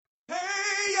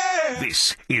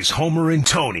This is Homer and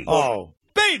Tony. Oh,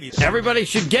 babies. Everybody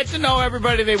should get to know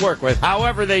everybody they work with,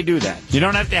 however they do that. You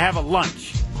don't have to have a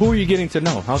lunch. Who are you getting to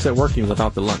know? How's that working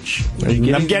without the lunch? Are you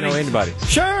getting to know anybody?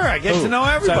 Sure, I get to know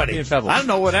everybody. I Pebbles. don't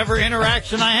know whatever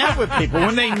interaction I have with people.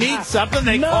 When they need something,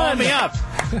 they call me up.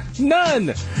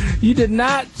 None. You did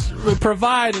not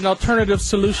provide an alternative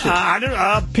solution.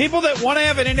 People that want to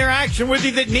have an interaction with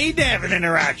you that need to have an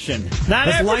interaction. Not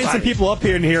Let's everybody. line some people up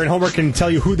here and Homer can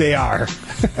tell you who they are.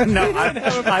 No,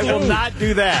 I will not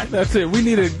do that. That's it. We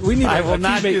need a I will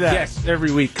not do that. guest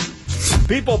every week.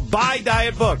 People buy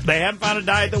diet books. They haven't found a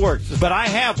diet that works. But I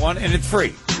have one, and it's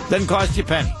free. Doesn't cost you a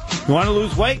penny. You want to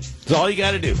lose weight? That's all you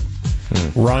got to do.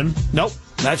 Run. Nope.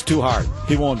 That's too hard.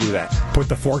 He won't do that. Put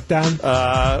the fork down.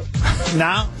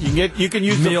 Now you can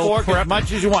use Meal the fork prep. as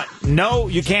much as you want. No,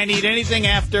 you can't eat anything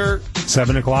after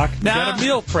 7 o'clock. Now, Got a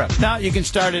meal prep. Now you can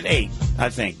start at 8. I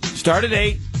think start at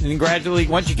 8, and then gradually,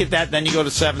 once you get that, then you go to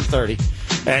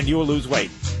 7:30, and you will lose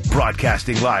weight.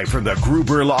 Broadcasting live from the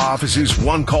Gruber Law Office's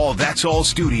One Call That's All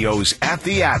studios at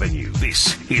the Avenue.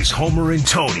 This is Homer and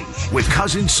Tony with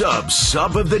Cousin Sub's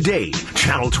Sub of the Day,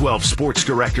 Channel 12 Sports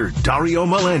Director Dario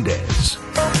Melendez.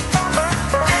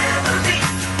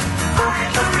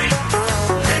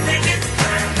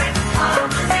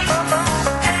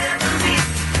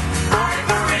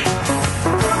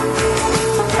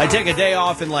 I take a day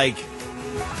off and,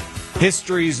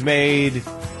 history's made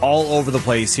all over the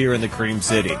place here in the Cream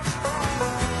City.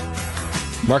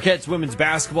 Marquette's women's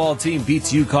basketball team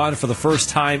beats UConn for the first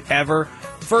time ever.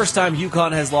 First time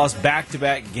UConn has lost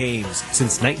back-to-back games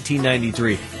since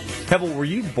 1993. Pebble, were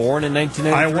you born in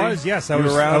 1993? I was, yes.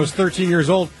 I was 13 years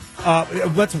old.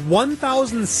 That's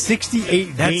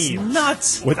 1,068 That's games.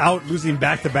 nuts. Without losing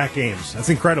back-to-back games. That's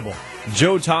incredible.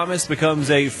 Joe Thomas becomes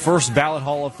a first-ballot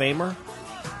Hall of Famer.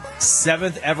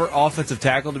 7th ever offensive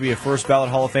tackle to be a first-ballot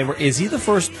Hall of Famer. Is he the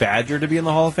first Badger to be in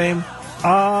the Hall of Fame?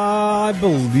 I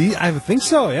think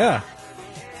so, yeah.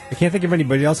 I can't think of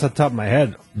anybody else off the top of my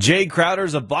head. Jay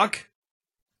Crowder's a Buck.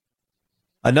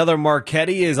 Another Marquette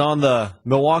is on the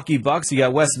Milwaukee Bucks. You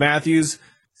got Wes Matthews.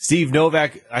 Steve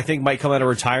Novak, I think, might come out of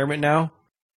retirement now.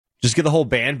 Just get the whole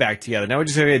band back together. Now we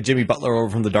just got to get Jimmy Butler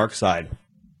over from the dark side.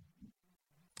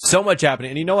 So much happening.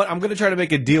 And you know what? I'm going to try to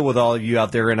make a deal with all of you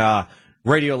out there in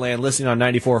Radio Land, listening on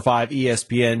 94.5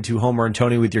 ESPN to Homer and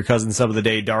Tony with your cousin Sub of the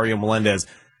Day, Dario Melendez.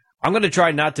 I'm going to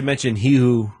try not to mention he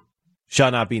who shall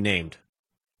not be named.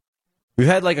 We've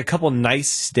had a couple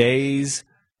nice days.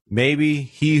 Maybe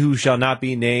he who shall not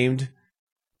be named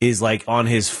is on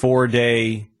his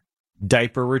 4-day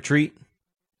diaper retreat,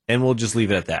 and we'll just leave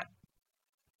it at that.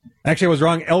 Actually, I was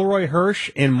wrong. Elroy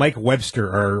Hirsch and Mike Webster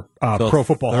are Pro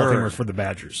Football Hall of Famers for the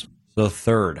Badgers. So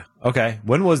 3rd. Okay.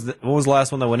 When was the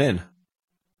last one that went in?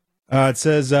 It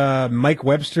says Mike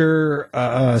Webster,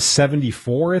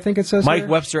 74, I think it says. Mike there.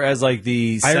 Webster as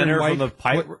the center White, from the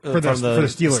for the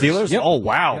Steelers. Yep. Oh,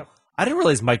 wow. Yep. I didn't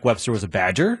realize Mike Webster was a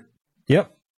Badger.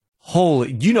 Yep.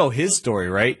 Holy, you know his story,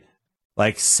 right?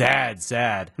 Sad.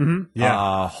 Mm-hmm.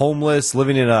 Yeah. Homeless,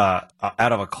 living in out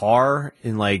of a car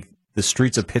in the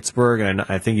streets of Pittsburgh, and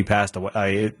I think he passed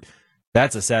away.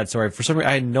 That's a sad story. For some reason,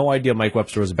 I had no idea Mike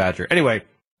Webster was a Badger. Anyway,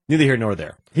 neither here nor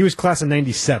there. He was class of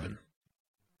 97.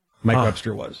 Mike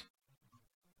Webster was.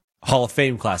 Hall of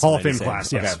Fame class. Hall of Fame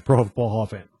class, yes. Okay. Pro Football Hall of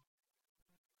Fame.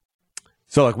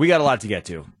 So, we got a lot to get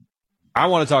to. I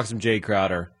want to talk some Jay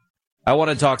Crowder. I want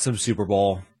to talk some Super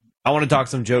Bowl. I want to talk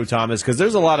some Joe Thomas, because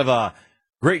there's a lot of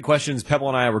great questions Pebble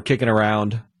and I were kicking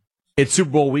around. It's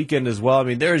Super Bowl weekend as well. I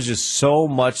mean, there's just so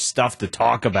much stuff to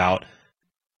talk about.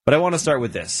 But I want to start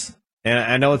with this. And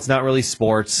I know it's not really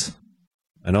sports.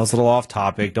 I know it's a little off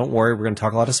topic. Don't worry, we're going to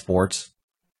talk a lot of sports.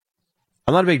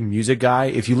 I'm not a big music guy.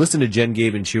 If you listen to Jen,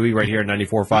 Gabe, and Chewy right here at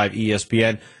 94.5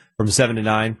 ESPN from 7 to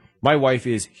 9, my wife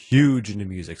is huge into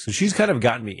music. So she's kind of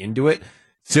gotten me into it.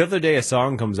 So the other day a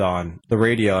song comes on the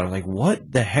radio, and I'm like,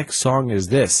 what the heck song is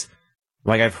this?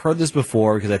 I've heard this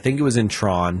before because I think it was in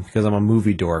Tron, because I'm a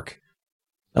movie dork.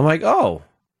 I'm like, oh,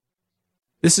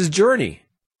 this is Journey.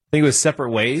 I think it was Separate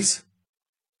Ways.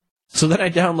 So then I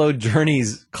download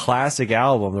Journey's classic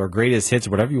album, or greatest hits,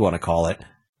 or whatever you want to call it.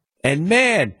 And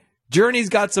man, Journey's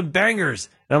got some bangers.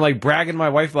 And I'm bragging to my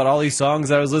wife about all these songs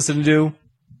that I was listening to.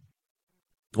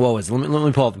 Let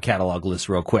me pull up the catalog list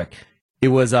real quick. It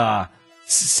was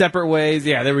Separate Ways.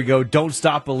 Yeah, there we go. Don't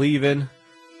Stop Believing.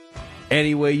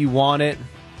 Any Way You Want It.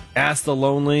 Ask the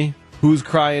Lonely. Who's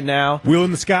Crying Now? Wheel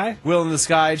in the Sky? Wheel in the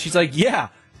Sky. And she's like, yeah,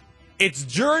 it's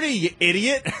Journey, you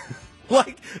idiot.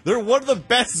 They're one of the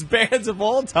best bands of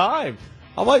all time.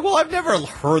 I'm like, well, I've never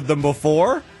heard them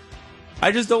before.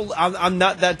 I just don't, I'm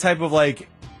not that type of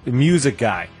music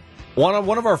guy.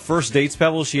 one of our first dates,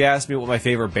 Pebble, she asked me what my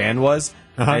favorite band was.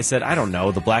 Uh-huh. I said, I don't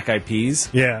know, the Black Eyed Peas.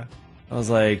 Yeah. I was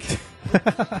like,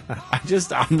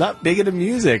 I'm not big into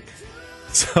music.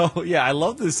 So, yeah, I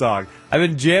love this song. I've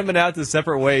been jamming out to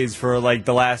Separate Ways for like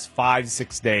the last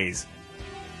 5-6 days.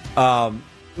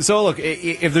 So, look,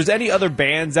 if there's any other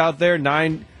bands out there,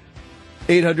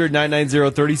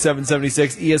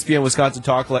 800-990-3776, ESPN Wisconsin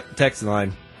Talk text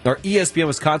line, or ESPN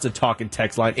Wisconsin Talk and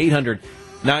text line,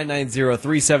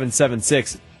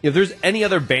 800-990-3776. If there's any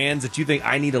other bands that you think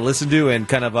I need to listen to and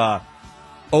kind of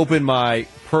open my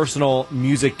personal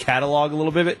music catalog a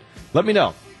little bit, let me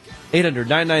know.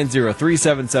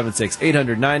 800-990-3776,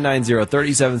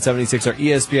 800-990-3776, or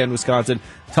ESPN Wisconsin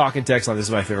Talk and text line. This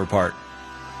is my favorite part.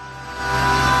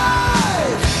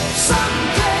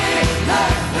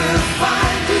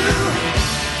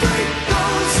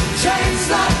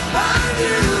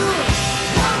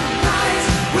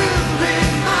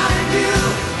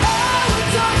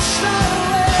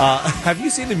 Have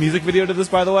you seen the music video to this,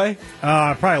 by the way?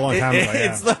 Probably a long time ago,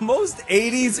 yeah. It's the most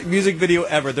 80s music video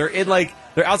ever. They're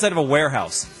outside of a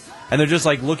warehouse, and they're just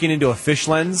like looking into a fish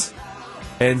lens,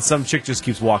 and some chick just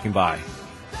keeps walking by.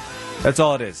 That's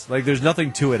all it is. Like, there's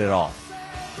nothing to it at all.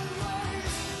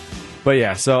 But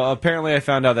yeah, so apparently I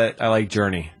found out that I like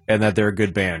Journey, and that they're a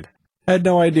good band. I had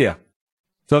no idea.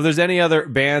 So if there's any other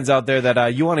bands out there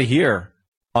that you want to hear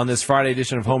on this Friday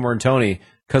edition of Homer and Tony,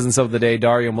 Cousins of the Day,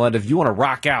 Dario and Melinda, if you want to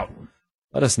rock out,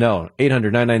 let us know.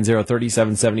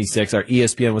 800-990-3776, our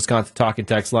ESPN Wisconsin Talk and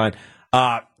text line.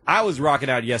 I was rocking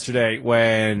out yesterday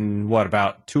when,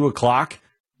 about 2 o'clock,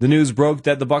 the news broke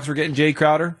that the Bucs were getting Jay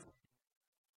Crowder.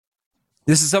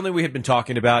 This is something we had been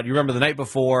talking about. You remember the night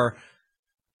before,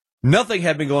 nothing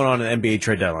had been going on in the NBA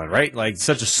trade deadline, right? Like,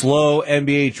 such a slow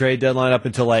NBA trade deadline up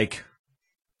until,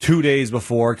 2 days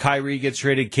before. Kyrie gets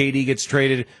traded, KD gets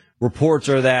traded. Reports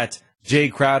are that Jay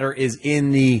Crowder is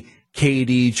in the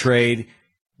KD trade,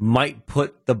 might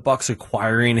put the Bucs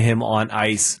acquiring him on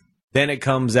ice. Then it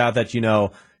comes out that,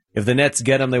 if the Nets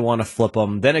get him, they want to flip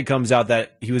him. Then it comes out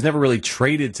that he was never really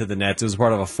traded to the Nets. It was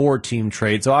part of a 4-team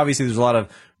trade. So obviously there's a lot of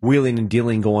wheeling and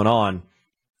dealing going on.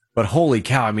 But holy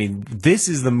cow, I mean, this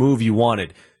is the move you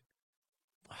wanted.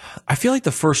 I feel like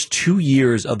the first 2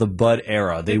 years of the Bud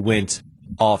era, they went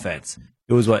offense.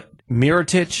 It was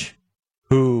Mirotic,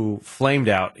 who flamed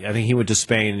out. I think he went to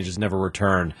Spain and just never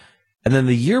returned. And then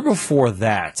the year before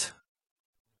that,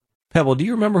 Pebble, do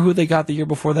you remember who they got the year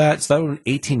before that? So that was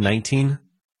 18-19?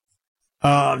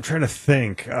 I'm trying to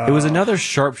think. It was another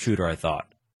sharpshooter, I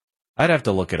thought. I'd have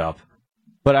to look it up.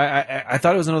 But I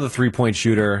thought it was another three-point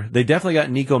shooter. They definitely got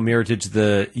Nico Mirotic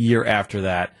the year after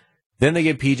that. Then they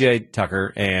get P.J.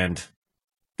 Tucker, and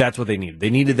that's what they needed. They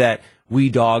needed that we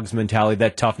dogs mentality,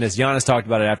 that toughness. Giannis talked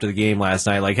about it after the game last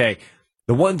night. Like, hey,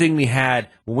 the one thing we had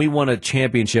when we won a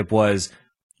championship was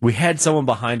we had someone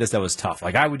behind us that was tough.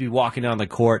 Like, I would be walking down the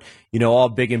court, all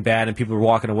big and bad, and people were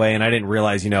walking away, and I didn't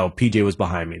realize, PJ was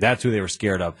behind me. That's who they were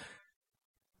scared of.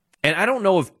 And I don't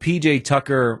know if P.J.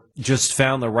 Tucker just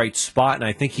found the right spot, and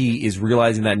I think he is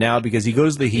realizing that now because he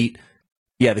goes to the Heat.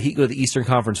 Yeah, the Heat go to the Eastern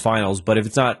Conference Finals, but if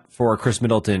it's not for a Chris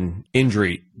Middleton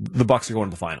injury, the Bucs are going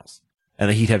to the Finals, and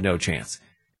the Heat have no chance.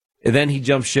 And then he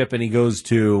jumps ship, and he goes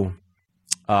to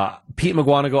Pete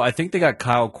McGuanago. I think they got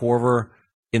Kyle Korver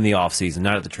in the offseason,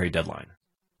 not at the trade deadline.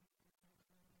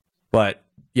 But,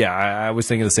 yeah, I was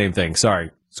thinking the same thing.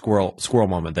 Sorry, squirrel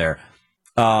moment there.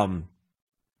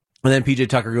 And then P.J.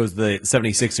 Tucker goes to the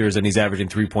 76ers, and he's averaging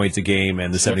 3 points a game,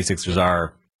 and the 76ers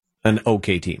are an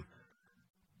okay team.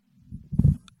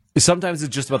 Sometimes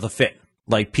it's just about the fit.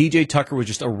 Like, P.J. Tucker was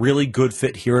just a really good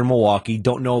fit here in Milwaukee.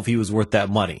 Don't know if he was worth that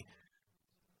money.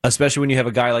 Especially when you have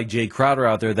a guy like Jay Crowder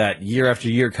out there that year after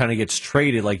year kind of gets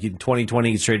traded. Like in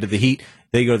 2020, he's traded to the Heat.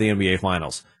 They go to the NBA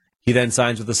Finals. He then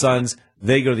signs with the Suns.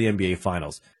 They go to the NBA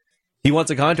Finals. He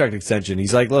wants a contract extension.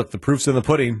 He's like, look, the proof's in the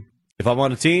pudding. If I'm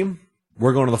on a team,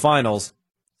 we're going to the Finals.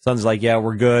 Suns like, yeah,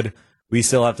 we're good. We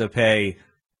still have to pay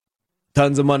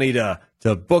tons of money to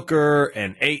Booker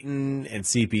and Ayton and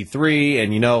CP3.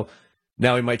 And,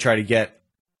 now we might try to get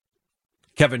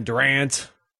Kevin Durant.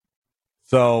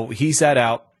 So he sat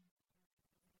out.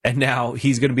 And now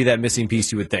he's going to be that missing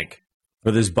piece, you would think,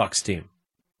 for this Bucs team.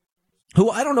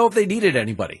 Who I don't know if they needed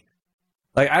anybody.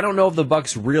 Like, I don't know if the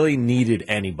Bucs really needed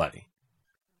anybody.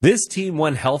 This team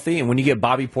went healthy, and when you get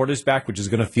Bobby Portis back, which is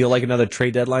going to feel like another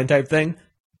trade deadline type thing,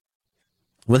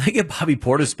 when they get Bobby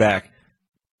Portis back,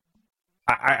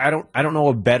 I don't know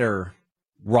a better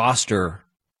roster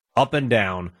up and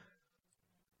down,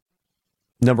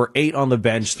 number 8 on the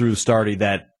bench through starting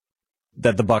that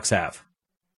the Bucs have.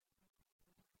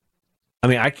 I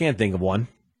mean, I can't think of one.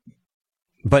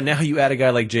 But now you add a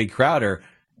guy like Jay Crowder,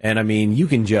 And, I mean, you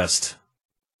can just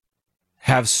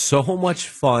have so much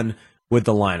fun with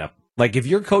the lineup. Like, if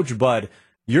you're Coach Bud,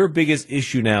 your biggest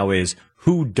issue now is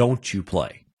who don't you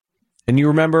play? And you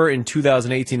remember in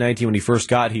 2018-19 when he first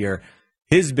got here,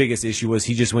 his biggest issue was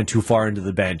he just went too far into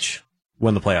the bench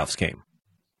when the playoffs came.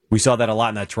 We saw that a lot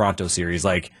in that Toronto series.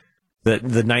 Like,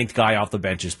 the ninth guy off the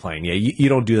bench is playing. Yeah, you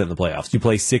don't do that in the playoffs. You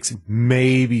play 6,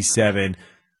 maybe 7.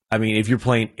 I mean, if you're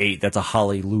playing 8, that's a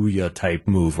hallelujah type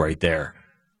move right there.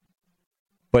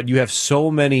 But you have so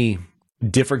many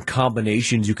different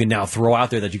combinations you can now throw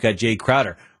out there that you got Jay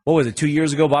Crowder. What was it, 2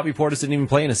 years ago? Bobby Portis didn't even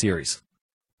play in a series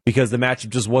because the matchup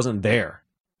just wasn't there.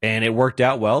 And it worked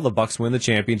out well. The Bucks win the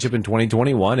championship in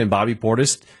 2021, and Bobby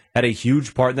Portis had a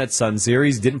huge part in that Sun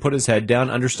series, didn't put his head down,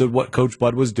 understood what Coach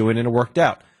Bud was doing, and it worked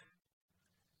out.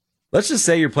 Let's just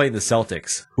say you're playing the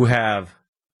Celtics, who have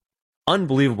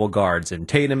unbelievable guards in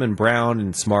Tatum and Brown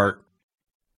and Smart.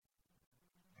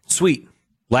 Sweet.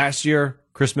 Last year,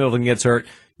 Chris Middleton gets hurt.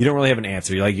 You don't really have an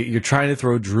answer. You're trying to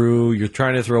throw Drew. You're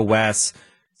trying to throw Wes.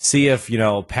 See if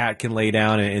Pat can lay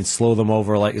down and slow them off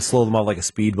like a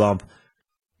speed bump.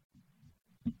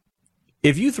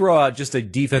 If you throw out just a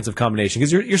defensive combination,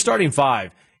 because you're starting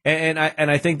 5. And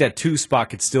I think that 2 spot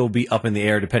could still be up in the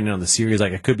air depending on the series.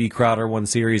 Like, it could be Crowder one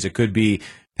series, it could be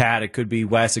Pat, it could be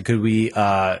Wes, it could be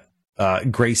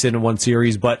Grayson in one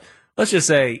series. But let's just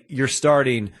say you're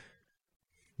starting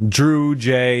Drew,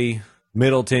 Jay,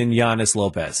 Middleton, Giannis,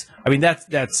 Lopez. I mean,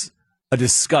 that's a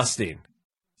disgusting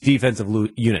defensive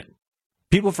unit.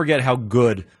 People forget how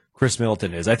good Chris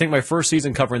Middleton is. I think my first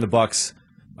season covering the Bucks,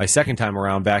 my second time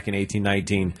around back in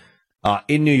 18-19,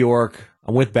 in New York,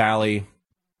 I'm with Bally.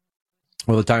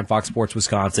 Well, the time Fox Sports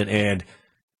Wisconsin, and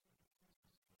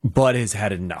Bud has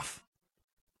had enough.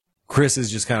 Chris is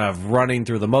just kind of running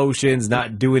through the motions,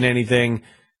 not doing anything.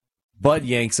 Bud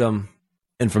yanks him,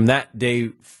 and from that day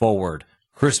forward,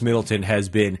 Chris Middleton has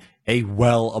been a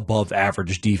well above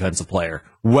average defensive player,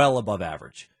 well above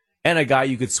average, and a guy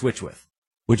you could switch with,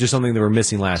 which is something they were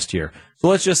missing last year. So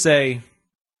let's just say,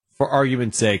 for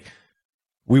argument's sake,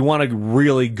 we want to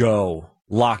really go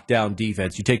lockdown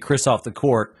defense. You take Chris off the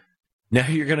court. Now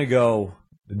you're going to go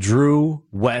Drew,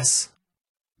 Wes,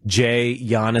 Jay,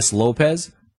 Giannis,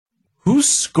 Lopez. Who's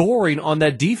scoring on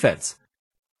that defense?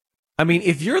 I mean,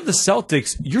 if you're the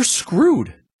Celtics, you're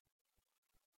screwed.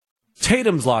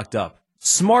 Tatum's locked up.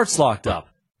 Smart's locked up.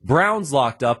 Brown's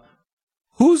locked up.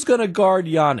 Who's going to guard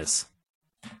Giannis?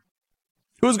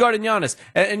 Who's guarding Giannis?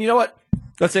 And you know what?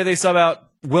 Let's say they sub out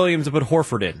Williams and put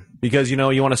Horford in because, you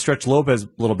want to stretch Lopez a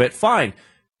little bit. Fine.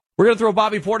 We're going to throw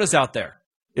Bobby Portis out there.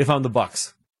 If I'm the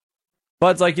Bucks.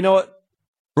 Bud's like, you know what,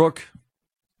 Brooke,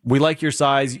 we like your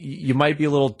size. You might be a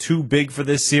little too big for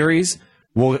this series.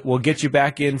 We'll get you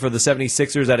back in for the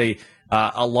 76ers at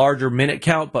a larger minute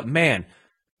count. But, man,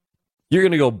 you're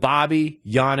going to go Bobby,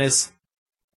 Giannis,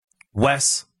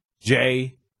 Wes,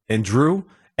 Jay, and Drew.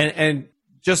 And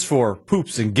just for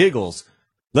poops and giggles,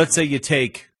 let's say you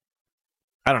take,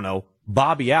 I don't know,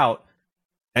 Bobby out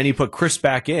and you put Chris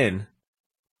back in.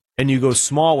 And you go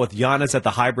small with Giannis at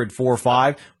the hybrid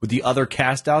 4-5 with the other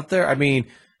cast out there. I mean,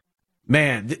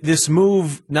 man, this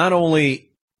move not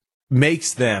only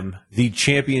makes them the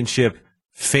championship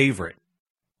favorite,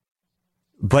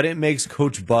 but it makes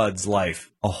Coach Bud's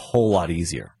life a whole lot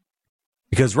easier.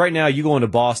 Because right now, you go into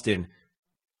Boston,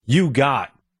 you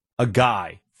got a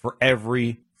guy for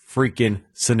every freaking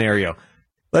scenario.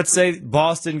 Let's say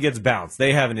Boston gets bounced.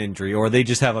 They have an injury or they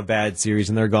just have a bad series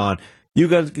and they're gone. You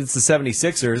go against the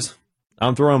 76ers,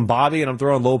 I'm throwing Bobby and I'm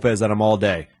throwing Lopez at them all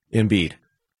day, Embiid.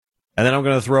 And then I'm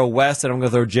going to throw West and I'm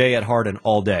going to throw Jay at Harden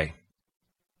all day.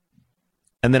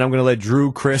 And then I'm going to let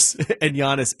Drew, Chris, and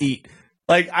Giannis eat.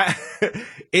 Like,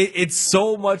 it's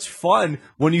so much fun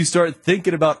when you start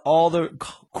thinking about all the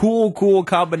cool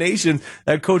combinations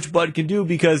that Coach Bud can do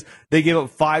because they gave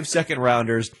up 5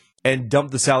 second-rounders and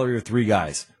dumped the salary of 3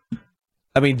 guys.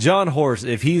 I mean, John Horst,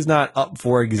 if he's not up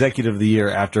for Executive of the Year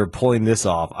after pulling this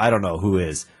off, I don't know who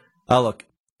is. Look,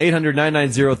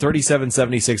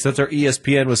 800-990-3776. That's our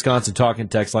ESPN Wisconsin talking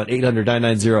text line,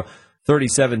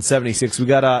 800-990-3776. We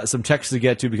got some texts to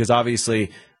get to because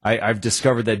obviously I've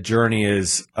discovered that Journey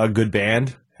is a good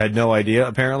band. Had no idea,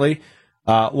 apparently.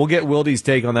 We'll get Wilde's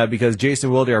take on that because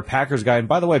Jason Wilde, our Packers guy, and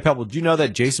by the way, Pebble, do you know that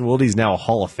Jason Wilde is now a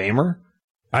Hall of Famer?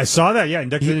 I saw that, yeah,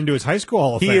 inducted into his high school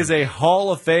Hall of Fame. He is a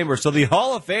Hall of Famer. So the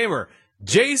Hall of Famer,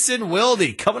 Jason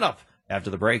Wilde, coming up after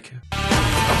the break.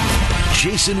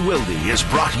 Jason Wilde is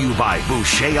brought to you by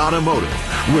Boucher Automotive,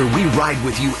 where we ride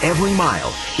with you every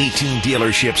mile. 18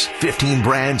 dealerships, 15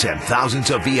 brands, and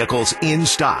thousands of vehicles in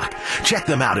stock. Check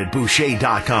them out at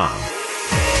Boucher.com.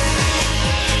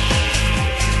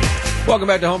 Welcome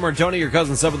back to Homer and Tony, your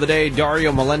cousin sub of the day,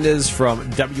 Dario Melendez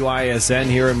from WISN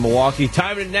here in Milwaukee.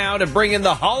 Time now to bring in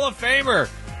the Hall of Famer,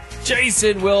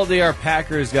 Jason Wilde, our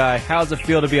Packers guy. How's it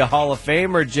feel to be a Hall of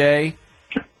Famer, Jay?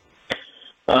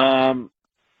 Are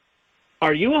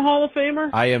you a Hall of Famer?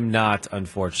 I am not,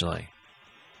 unfortunately.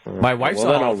 My wife's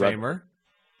a Hall of Famer.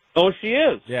 Oh, she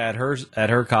is? Yeah, at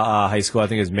her high school, I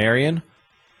think is Marion.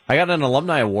 I got an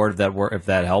alumni award if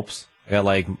that helps. I got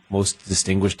like most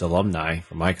distinguished alumni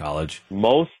from my college.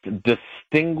 Most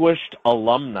distinguished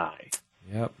alumni.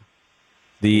 Yep.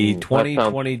 The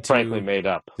 2022 frankly made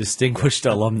up Distinguished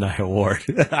Alumni Award.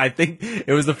 I think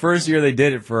it was the first year they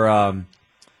did it for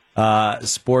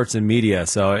sports and media,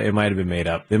 so it might have been made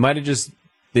up. They might have just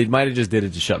did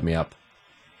it to shut me up.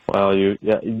 Well,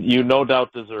 you no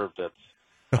doubt deserved it.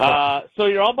 So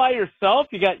you're all by yourself?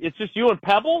 It's just you and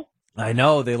Pebble? I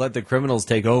know, they let the criminals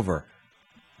take over.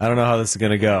 I don't know how this is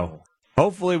going to go.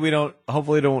 Hopefully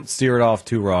don't steer it off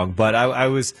too wrong. But I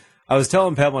was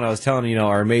telling Pebble, and I was telling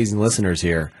our amazing listeners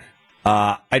here.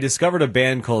 I discovered a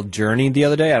band called Journey the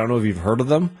other day. I don't know if you've heard of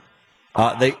them.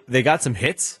 They got some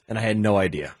hits, and I had no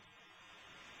idea.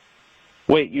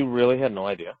 Wait, you really had no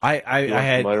idea? I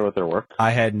had familiar with their work? I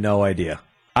had no idea.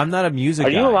 I'm not a music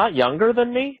guy. Are you a lot younger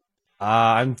than me?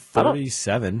 I'm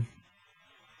 37.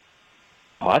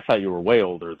 Oh, I thought you were way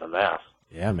older than that.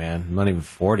 Yeah, man. I'm not even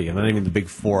 40. I'm not even the big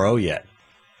 4-0 yet.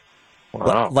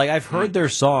 Wow. Like, I've heard their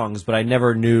songs, but I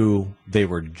never knew they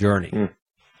were Journey.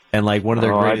 And, like, one of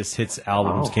their greatest hits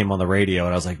albums came on the radio,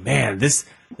 and I was like, man, this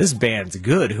band's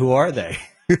good. Who are they?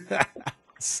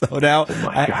 So now,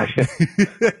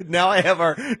 now I have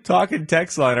our talking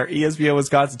text line, our ESPN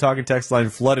Wisconsin talking text line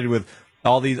flooded with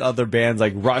all these other bands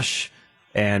like Rush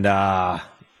and,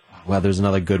 there's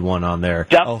another good one on there.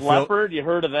 Def Leppard, you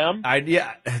heard of them?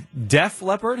 Def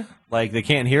Leppard? Like they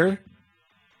can't hear?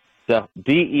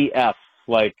 DEF,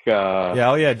 like...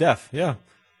 Def, yeah.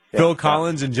 Phil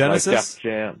Collins and Genesis? Like Def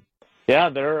Jam. Yeah,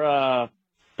 they're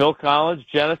Phil Collins,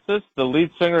 Genesis, the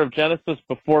lead singer of Genesis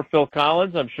before Phil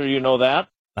Collins. I'm sure you know that.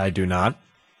 I do not.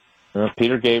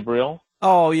 Peter Gabriel.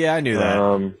 Oh, yeah, I knew that.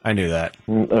 I knew that.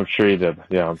 I'm sure you did.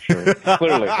 Yeah, I'm sure.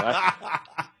 Clearly.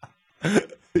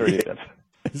 Sure you did.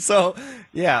 So,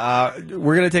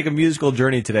 we're going to take a musical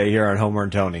journey today here on Homer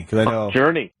and Tony. Cause I know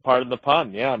Journey, part of the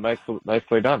pun. Yeah,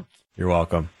 nicely done. You're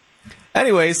welcome.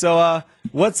 Anyway, so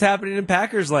what's happening in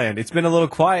Packers land? It's been a little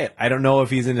quiet. I don't know if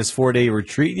he's in his 4-day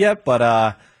retreat yet, but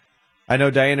I know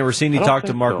Diana Rossini talked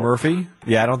to Mark Murphy.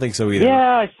 Yeah, I don't think so either.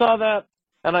 Yeah, I saw that.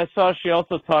 And I saw she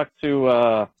also talked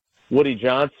to Woody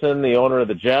Johnson, the owner of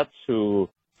the Jets, who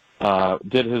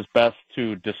did his best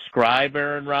to describe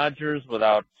Aaron Rodgers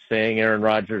without saying Aaron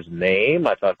Rodgers' name.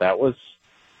 I thought that was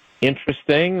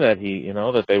interesting that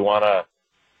that they want a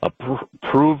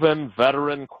proven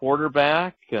veteran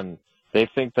quarterback, and they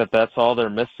think that that's all they're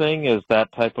missing is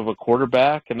that type of a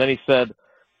quarterback. And then he said,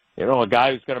 a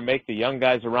guy who's going to make the young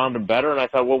guys around him better. And I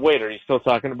thought, well, wait, are you still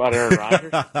talking about Aaron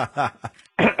Rodgers?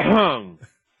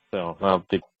 So I'll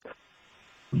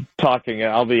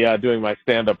be doing my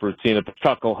stand-up routine at the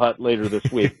Chuckle Hut later this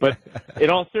week. But in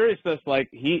all seriousness, like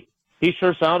he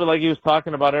sure sounded like he was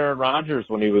talking about Aaron Rodgers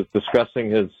when he was discussing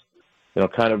his,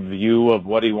 kind of view of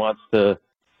what he wants to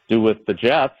do with the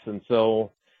Jets. And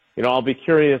so, I'll be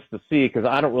curious to see, because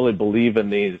I don't really believe in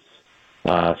these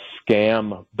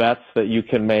scam bets that you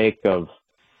can make of,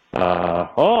 I'm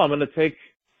going to take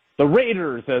the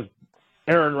Raiders as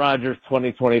Aaron Rodgers'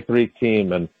 2023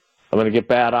 team, and I'm going to get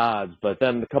bad odds. But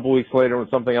then a couple weeks later,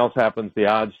 when something else happens, the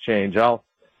odds change. I'll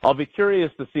be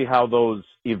curious to see how those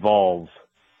evolve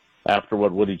after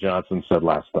what Woody Johnson said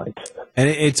last night. And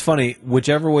it's funny,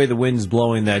 whichever way the wind's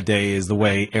blowing that day is the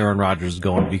way Aaron Rodgers is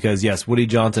going, because, yes, Woody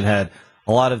Johnson had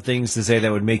a lot of things to say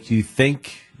that would make you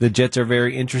think the Jets are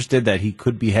very interested, that he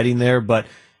could be heading there, but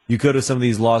you go to some of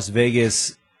these Las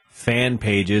Vegas fan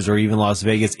pages or even Las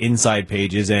Vegas inside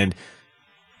pages, and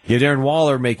you have Darren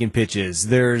Waller making pitches.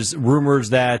 There's rumors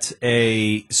that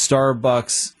a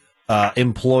Starbucks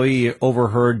employee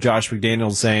overheard Josh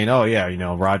McDaniels saying,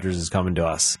 Rodgers is coming to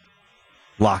us.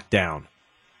 Locked down.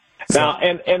 Now,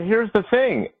 and here's the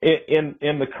thing.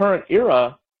 In the current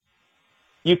era,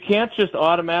 you can't just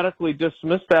automatically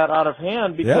dismiss that out of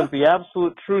hand, because the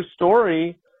absolute true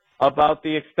story about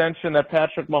the extension that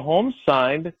Patrick Mahomes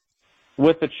signed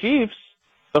with the Chiefs,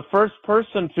 the first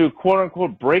person to,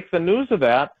 quote-unquote, break the news of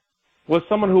that was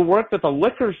someone who worked at the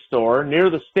liquor store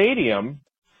near the stadium,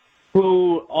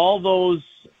 who all those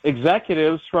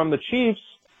executives from the Chiefs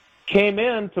came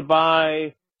in to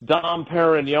buy Dom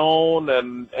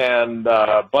Perignon and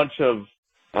a bunch of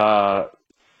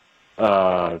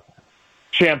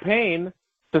champagne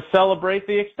to celebrate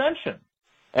the extension.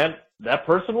 And that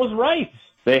person was right.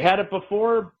 They had it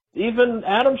before even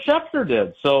Adam Schefter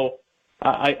did. So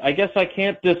I guess I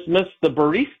can't dismiss the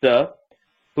barista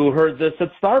who heard this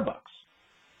at Starbucks.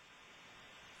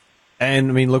 And,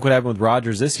 I mean, look what happened with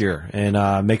Rodgers this year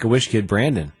and Make-A-Wish kid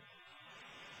Brandon.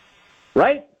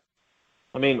 Right.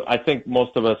 I mean, I think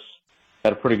most of us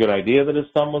had a pretty good idea that his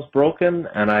thumb was broken,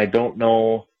 and I don't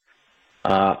know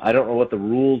what the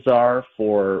rules are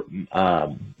for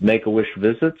Make-A-Wish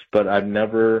visits, but I have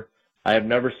never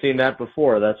seen that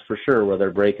before. That's for sure, where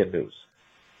they're breaking news.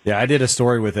 Yeah, I did a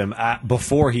story with him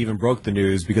before he even broke the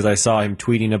news because I saw him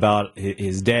tweeting about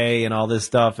his day and all this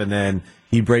stuff, and then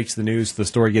he breaks the news, so the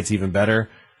story gets even better.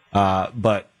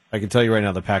 But I can tell you right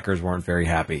now, the Packers weren't very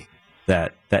happy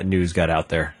that that news got out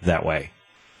there that way,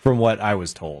 from what I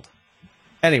was told.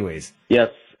 Anyways. Yes,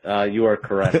 you are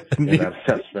correct in that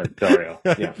assessment, Dario.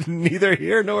 Yeah. Neither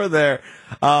here nor there.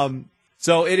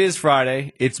 So it is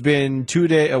Friday. It's been 2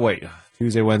 days.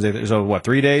 Tuesday, Wednesday. So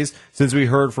 3 days since we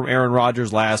heard from Aaron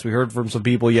Rodgers last. We heard from some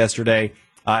people yesterday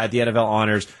at the NFL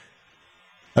Honors.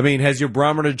 I mean, has your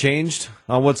barometer changed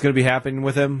on what's going to be happening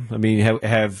with him? I mean,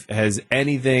 has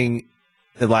anything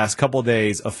the last couple of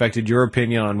days affected your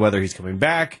opinion on whether he's coming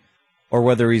back or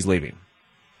whether he's leaving?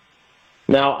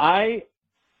 Now,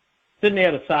 Sydney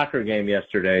had a soccer game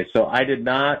yesterday, so I did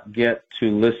not get to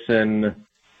listen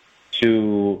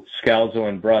to Scalzo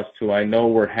and Brust, who I know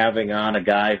we're having on, a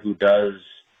guy who does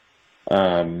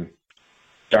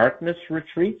darkness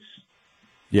retreats.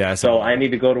 Yeah. So I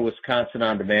need to go to Wisconsin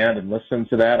On Demand and listen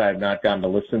to that. I've not gotten to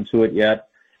listen to it yet.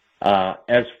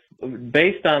 As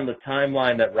based on the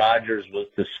timeline that Rodgers was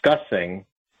discussing,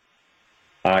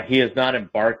 he has not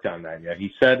embarked on that yet.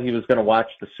 He said he was going to watch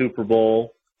the Super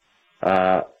Bowl,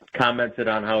 commented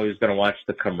on how he was going to watch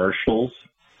the commercials,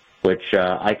 which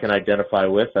I can identify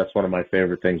with. That's one of my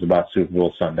favorite things about Super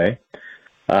Bowl Sunday.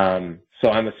 So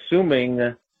I'm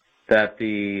assuming that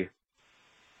the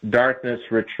darkness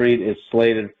retreat is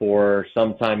slated for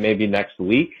sometime maybe next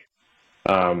week.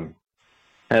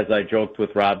 As I joked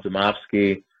with Rob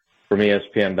Domofsky from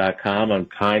ESPN.com, I'm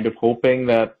kind of hoping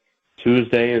that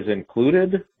Tuesday is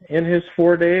included in his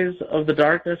 4 days of the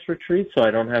darkness retreat, so I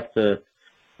don't have to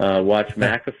watch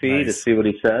McAfee to see what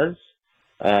he says.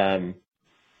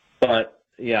 But,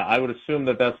 yeah, I would assume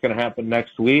that that's going to happen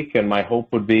next week, and my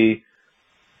hope would be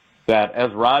that,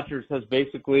 as Rodgers has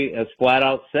basically, as flat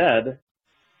out said,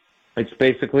 it's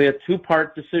basically a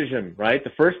two-part decision, right?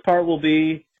 The first part will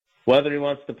be whether he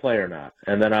wants to play or not,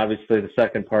 and then obviously the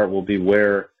second part will be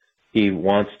where he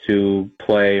wants to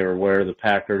play or where the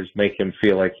Packers make him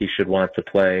feel like he should want to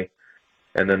play,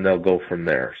 and then they'll go from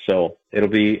there. So it'll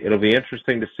be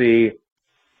interesting to see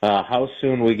how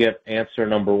soon we get answer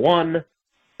number one,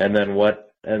 and then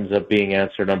what ends up being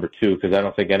answer number two, because I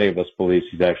don't think any of us believes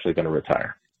he's actually going to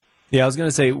retire. Yeah, I was going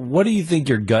to say, what do you think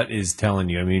your gut is telling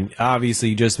you? I mean, obviously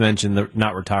you just mentioned the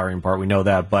not retiring part. We know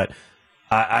that, but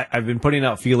I've been putting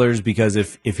out feelers because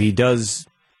if he does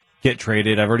get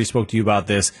traded, I've already spoke to you about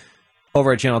this,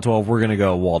 over at Channel 12, we're going to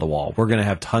go wall to wall. We're going to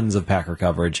have tons of Packer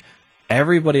coverage.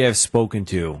 Everybody I've spoken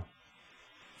to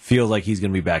feels like he's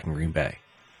going to be back in Green Bay.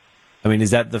 I mean,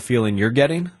 is that the feeling you're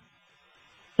getting?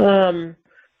 I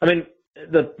mean,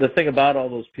 the thing about all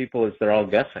those people is they're all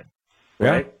guessing,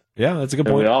 right? Yeah, that's a good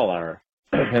point. And we all are.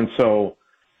 And so,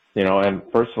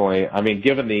 and personally, I mean,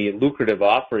 given the lucrative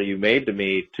offer you made to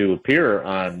me to appear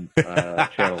on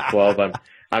Channel 12,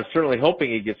 I'm certainly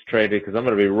hoping he gets traded because I'm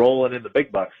going to be rolling in the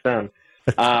big bucks then.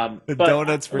 But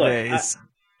donuts for days.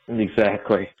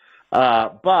 Exactly.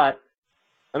 But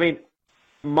I mean,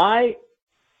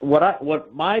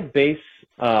 what my base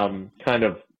kind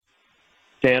of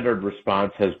standard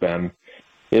response has been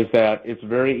is that it's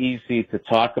very easy to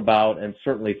talk about and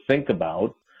certainly think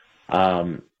about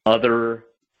other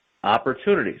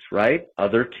opportunities, right?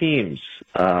 Other teams,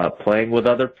 playing with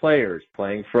other players,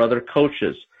 playing for other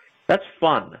coaches. That's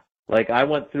fun. Like, I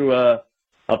went through a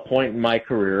point in my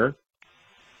career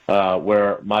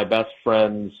where my best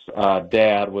friend's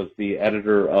dad was the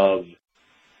editor of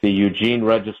the Eugene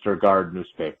Register-Guard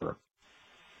newspaper.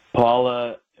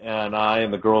 Paula and I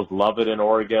and the girls love it in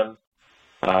Oregon.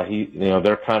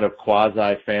 They're kind of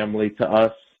quasi-family to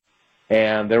us.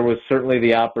 And there was certainly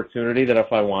the opportunity that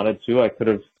if I wanted to, I could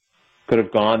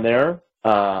have gone there.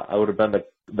 I would have been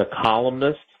the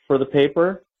columnist for the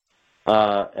paper.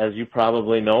 As you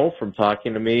probably know from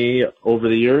talking to me over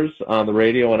the years on the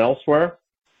radio and elsewhere,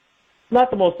 not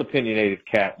the most opinionated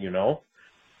cat,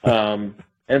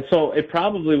 and so it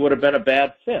probably would have been a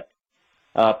bad fit.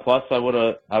 Plus, I would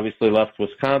have obviously left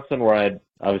Wisconsin, where I'd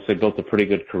obviously built a pretty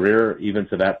good career even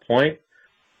to that point.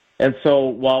 And so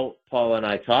while Paula and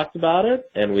I talked about it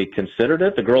and we considered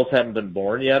it, the girls hadn't been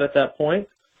born yet at that point.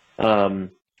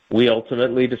 We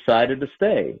ultimately decided to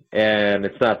stay. And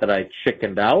it's not that I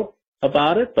chickened out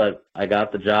about it, but I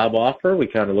got the job offer. We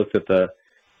kind of looked at the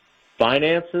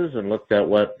finances and looked at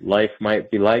what life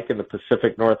might be like in the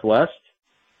Pacific Northwest.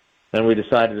 And we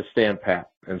decided to stand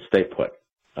pat and stay put.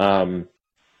 Aaron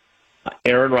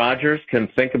Rodgers can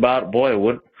think about, boy,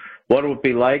 what would it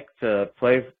be like to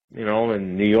play,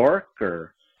 in New York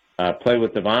or play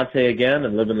with Devontae again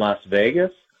and live in Las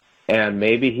Vegas. And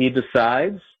maybe he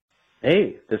decides,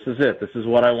 hey, this is it. This is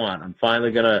what I want. I'm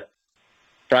finally going to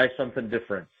try something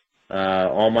different.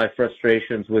 All my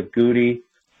frustrations with Goody,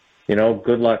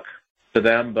 good luck to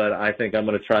them, but I think I'm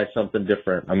going to try something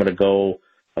different. I'm going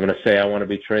to say I want to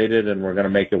be traded, and we're going to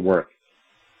make it work.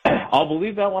 I'll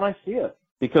believe that when I see it,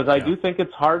 because I do think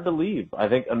it's hard to leave. I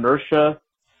think inertia,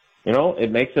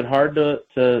 it makes it hard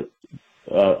to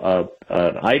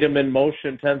an item in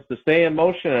motion tends to stay in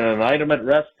motion, and an item at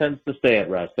rest tends to stay at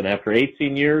rest. And after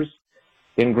 18 years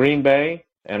in Green Bay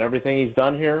and everything he's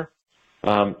done here,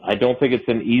 I don't think it's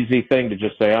an easy thing to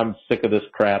just say, I'm sick of this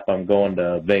crap, I'm going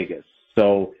to Vegas.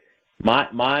 So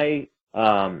my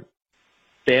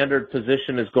standard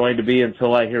position is going to be,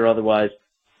 until I hear otherwise,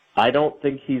 I don't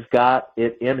think he's got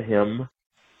it in him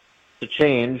to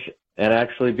change and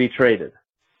actually be traded.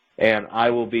 And I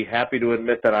will be happy to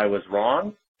admit that I was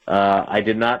wrong. I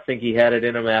did not think he had it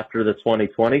in him after the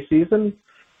 2020 season.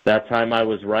 That time I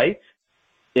was right.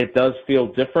 It does feel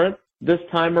different this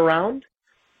time around.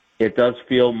 It does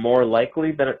feel more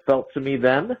likely than it felt to me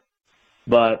then.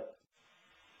 But,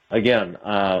 again,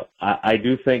 I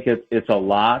do think it's a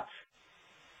lot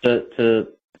to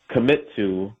commit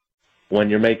to when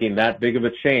you're making that big of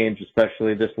a change,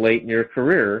 especially this late in your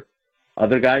career.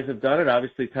 Other guys have done it.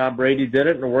 Obviously, Tom Brady did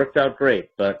it, and it worked out great.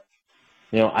 But,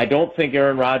 I don't think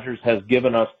Aaron Rodgers has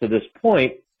given us to this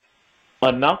point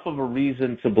enough of a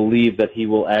reason to believe that he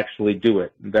will actually do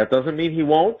it. That doesn't mean he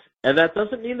won't, and that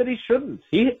doesn't mean that he shouldn't.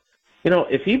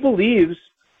 If he believes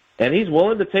and he's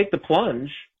willing to take the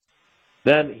plunge,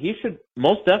 then he should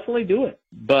most definitely do it.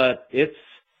 But it's,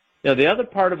 the other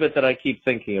part of it that I keep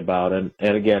thinking about, and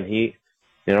again,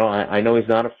 I know he's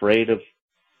not afraid of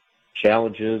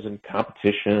challenges and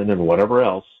competition and whatever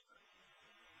else.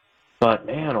 But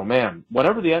man, oh man,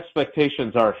 whatever the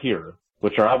expectations are here,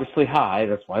 which are obviously high,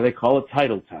 that's why they call it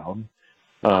Title Town.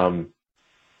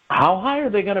 How high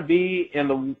are they going to be in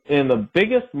the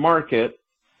biggest market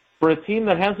for a team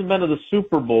that hasn't been to the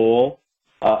Super Bowl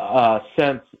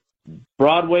since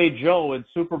Broadway Joe in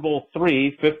Super Bowl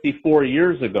III 54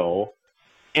 years ago?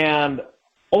 And,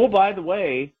 oh, by the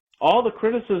way, all the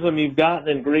criticism you've gotten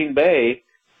in Green Bay,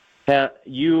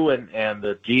 you and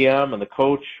the GM and the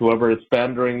coach, whoever it's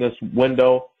been during this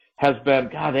window, has been,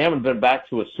 God, they haven't been back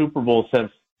to a Super Bowl since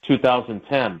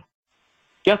 2010.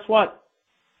 Guess what?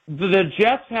 The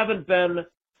Jets haven't been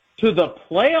to the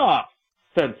playoffs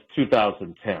since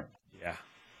 2010.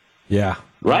 Yeah.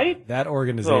 Right? That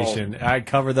organization, I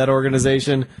covered that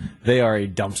organization. They are a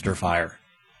dumpster fire.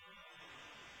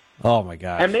 Oh, my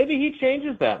gosh. And maybe he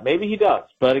changes that. Maybe he does.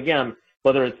 But again,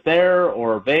 whether it's there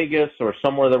or Vegas or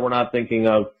somewhere that we're not thinking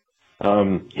of,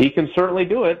 he can certainly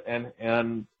do it.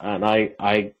 And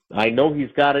I know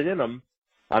he's got it in him.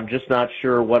 I'm just not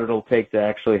sure what it'll take to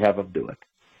actually have him do it.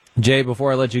 Jay,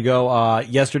 before I let you go,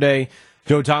 yesterday,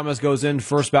 Joe Thomas goes in,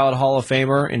 first ballot Hall of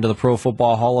Famer into the Pro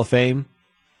Football Hall of Fame.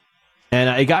 And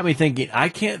it got me thinking, I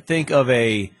can't think of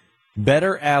a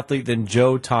better athlete than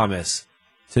Joe Thomas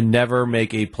to never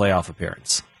make a playoff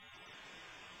appearance.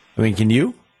 I mean, can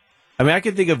you? I mean, I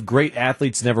can think of great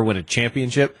athletes never win a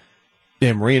championship.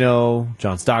 Dan Marino,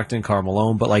 John Stockton, Karl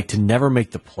Malone, but to never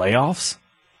make the playoffs?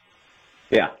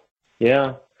 Yeah.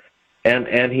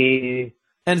 And he...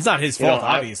 And it's not his fault,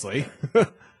 obviously.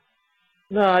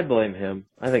 No, I blame him.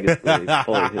 I think it's really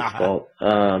fully his fault.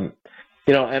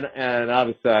 And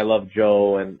obviously I love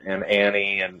Joe and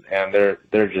Annie, and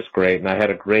they're just great. And I had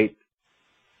a great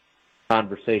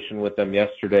conversation with them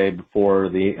yesterday before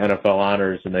the NFL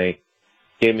honors, and they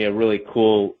gave me a really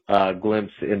cool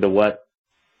glimpse into what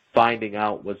finding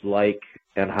out was like,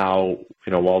 and how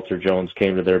Walter Jones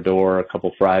came to their door a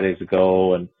couple Fridays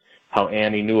ago, and how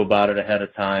Annie knew about it ahead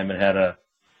of time and had to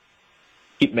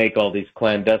make all these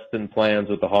clandestine plans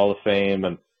with the Hall of Fame.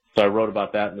 And so I wrote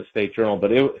about that in the State Journal. But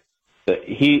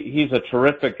he's a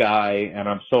terrific guy, and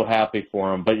I'm so happy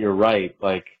for him. But you're right.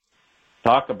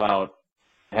 Talk about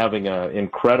having an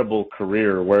incredible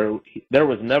career where there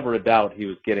was never a doubt he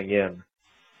was getting in.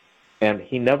 And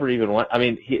he never even went. I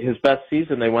mean, his best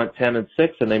season, they went 10-6,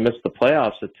 and they missed the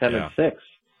playoffs at 10-6.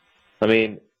 I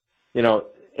mean,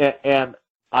 and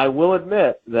I will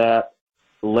admit that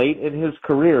late in his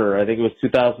career, I think it was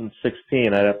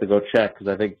 2016, I'd have to go check because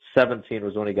I think 17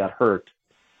 was when he got hurt.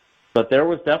 But there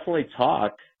was definitely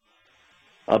talk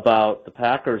about the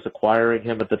Packers acquiring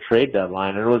him at the trade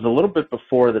deadline. And it was a little bit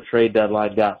before the trade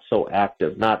deadline got so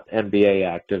active, not NBA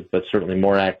active, but certainly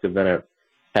more active than it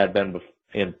had been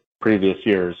in previous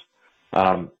years.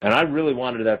 And I really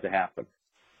wanted that to happen.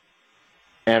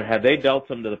 And had they dealt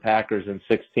him to the Packers in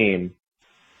 16,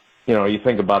 you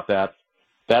think about that.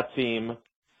 That team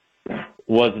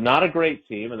was not a great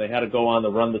team, and they had to go on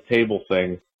the run-the-table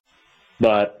thing.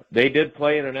 But they did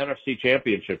play in an NFC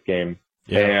championship game,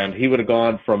 and he would have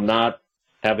gone from not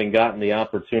having gotten the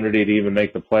opportunity to even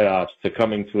make the playoffs to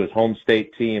coming to his home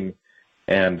state team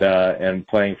and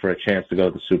playing for a chance to go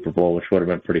to the Super Bowl, which would have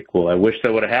been pretty cool. I wish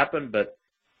that would have happened, but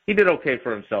he did okay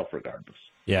for himself regardless.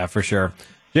 Yeah, for sure.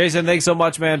 Jason, thanks so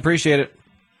much, man. Appreciate it.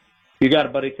 You got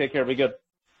it, buddy. Take care. Be good.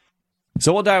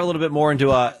 So we'll dive a little bit more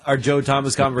into our Joe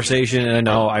Thomas conversation. And I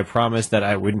know I promised that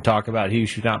I wouldn't talk about he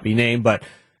should not be named, but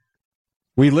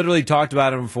we literally talked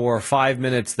about him for 5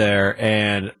 minutes there,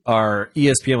 and our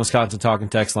ESPN Wisconsin talk and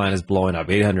text line is blowing up.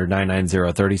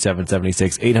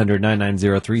 800-990-3776,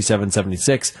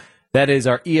 800-990-3776. That is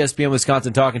our ESPN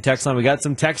Wisconsin talk and text line. We got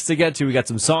some texts to get to. We got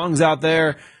some songs out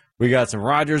there. We got some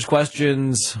Rodgers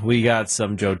questions. We got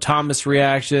some Joe Thomas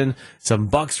reaction, some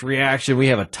Bucks reaction. We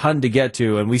have a ton to get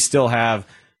to, and we still have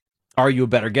Are You a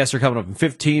Better Guesser coming up in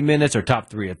 15 minutes, our top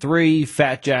 3 at 3,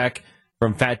 Fat Jack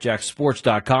from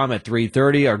FatJackSports.com at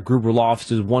 3:30. Our Gruber Law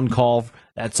Office's one call.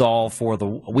 That's all for the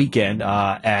weekend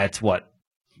at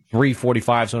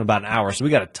 3:45, so in about an hour. So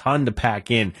we got a ton to pack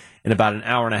in about an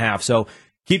hour and a half. So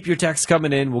keep your texts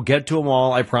coming in. We'll get to them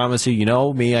all. I promise you. You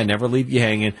know me. I never leave you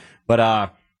hanging.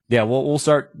 But yeah, we'll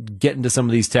start getting to some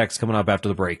of these texts coming up after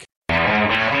the break.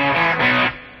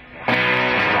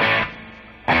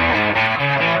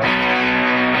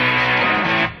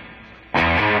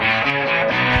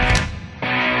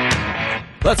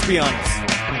 Let's be honest.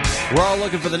 We're all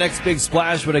looking for the next big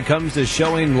splash when it comes to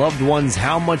showing loved ones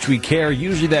how much we care.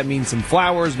 Usually that means some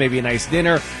flowers, maybe a nice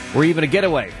dinner, or even a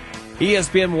getaway.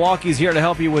 ESPN Milwaukee is here to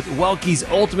help you with Welky's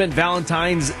Ultimate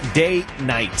Valentine's Day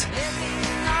Night.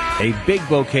 A big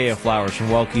bouquet of flowers from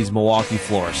Welky's Milwaukee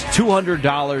Florist.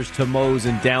 $200 to Moe's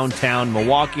in downtown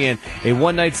Milwaukee, and a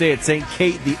one-night stay at St.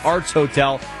 Kate, the Arts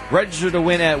Hotel. Register to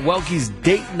win at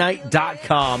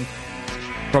Welky'sDateNight.com.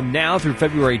 From now through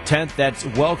February 10th, that's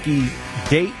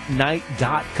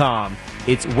Welky'sDateNight.com.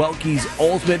 It's Welky's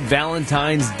Ultimate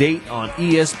Valentine's Date on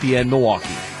ESPN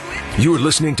Milwaukee. You're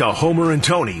listening to Homer and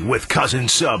Tony with Cousin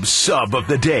Sub of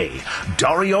the Day,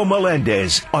 Dario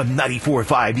Melendez on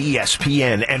 94.5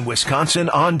 ESPN and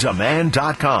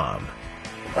WisconsinOnDemand.com.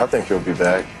 I think he'll be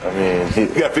back. I mean, he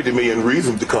got 50 million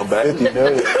reasons to come back. 50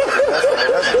 million.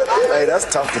 Hey, that's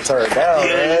tough to turn down,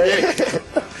 man.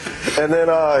 And then,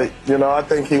 I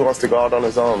think he wants to go out on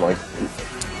his own. Like,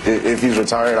 if he's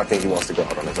retired, I think he wants to go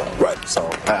out on his own. Right. So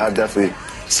I definitely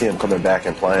see him coming back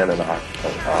and playing, and I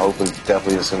hope it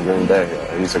definitely is in Green Bay.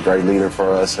 He's a great leader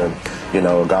for us, and,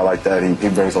 a guy like that, he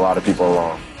brings a lot of people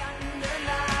along.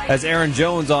 As Aaron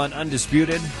Jones on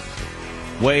Undisputed,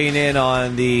 weighing in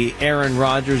on the Aaron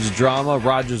Rodgers drama,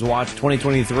 Rodgers Watch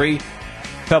 2023.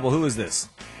 Pebble, who is this?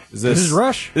 This is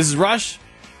Rush. This is Rush?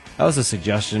 That was a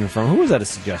suggestion from, who was that a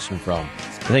suggestion from?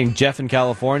 I think Jeff in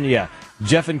California. Yeah,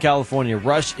 Jeff in California.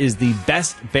 Rush is the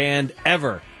best band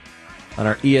ever. On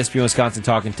our ESPN Wisconsin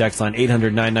talk and text line,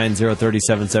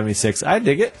 800-990-3776. I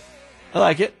dig it. I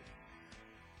like it.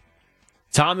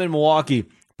 Tom in Milwaukee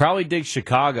probably digs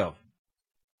Chicago.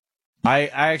 I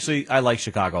like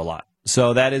Chicago a lot.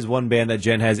 So that is one band that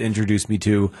Jen has introduced me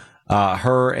to.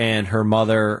 Her and her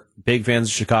mother, big fans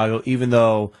of Chicago, even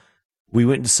though we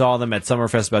went and saw them at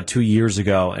Summerfest about 2 years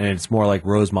ago, and it's more like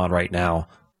Rosemont right now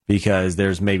because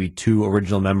there's maybe 2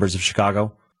 original members of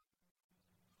Chicago.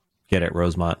 Get it,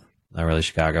 Rosemont. Not really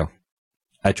Chicago.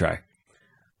 I try.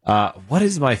 What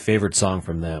is my favorite song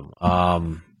from them?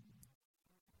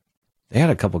 They had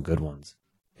a couple good ones.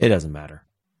 It doesn't matter.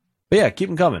 But yeah, keep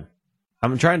them coming.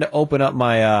 I'm trying to open up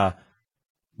my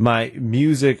my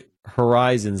music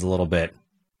horizons a little bit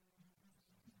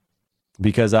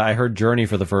because I heard Journey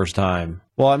for the first time.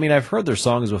 Well, I mean, I've heard their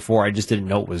songs before. I just didn't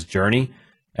know it was Journey.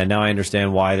 And now I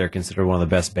understand why they're considered one of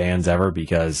the best bands ever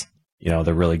because,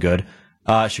 they're really good.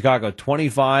 Chicago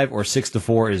 25 or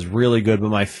 6-4 is really good, but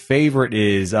my favorite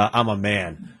is I'm a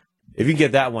Man. If you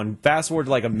get that one, fast forward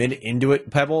to like a minute into it,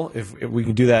 Pebble, if we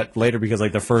can do that later because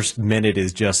like the first minute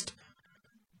is just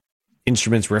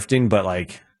instruments riffing, but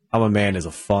like I'm a Man is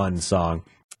a fun song.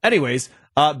 Anyways,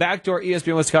 back to our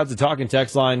ESPN Wisconsin talking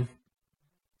text line.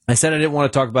 I said I didn't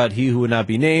want to talk about he who would not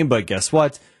be named, but guess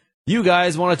what? You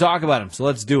guys want to talk about him, so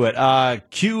let's do it.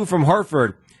 Q from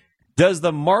Hartford. Does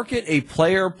the market a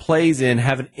player plays in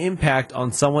have an impact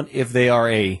on someone if they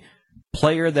are a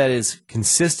player that is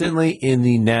consistently in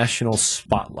the national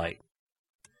spotlight?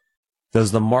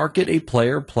 Does the market a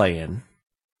player play in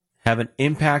have an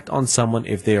impact on someone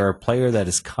if they are a player that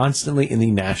is constantly in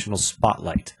the national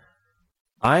spotlight?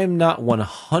 I am not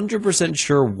 100%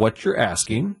 sure what you're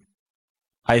asking.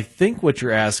 I think what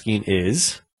you're asking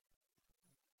is,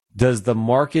 does the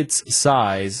market's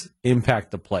size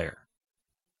impact the player?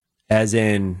 As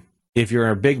in, if you're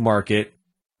in a big market,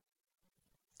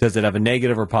 does it have a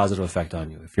negative or positive effect on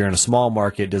you? If you're in a small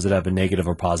market, does it have a negative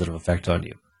or positive effect on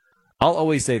you? I'll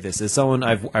always say this. As someone,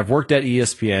 I've worked at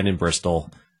ESPN in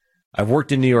Bristol. I've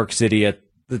worked in New York City at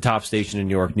the top station in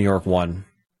New York, New York 1.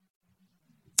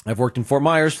 I've worked in Fort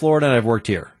Myers, Florida, and I've worked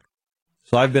here.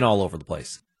 So I've been all over the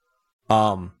place.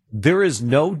 There is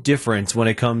no difference when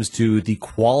it comes to the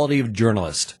quality of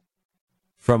journalist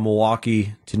from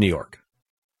Milwaukee to New York.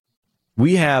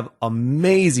 We have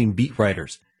amazing beat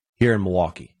writers here in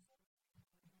Milwaukee.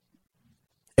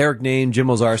 Eric Name, Jim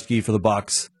Ozarski for the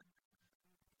Bucks,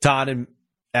 Todd and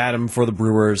Adam for the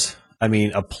Brewers. I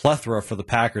mean, a plethora for the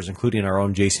Packers, including our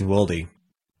own Jason Wilde.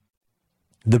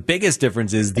 The biggest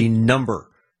difference is the number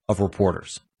of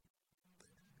reporters.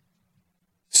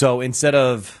 So instead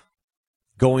of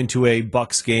going to a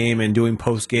Bucks game and doing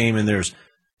post game and there's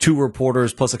 2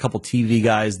 reporters plus a couple TV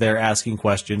guys there asking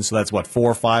questions, so that's 4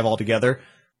 or 5 altogether.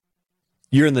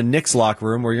 You're in the Knicks locker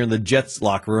room or you're in the Jets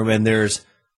locker room and there's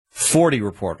 40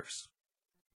 reporters.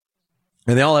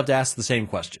 And they all have to ask the same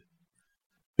question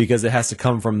because it has to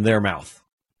come from their mouth.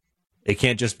 It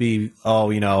can't just be,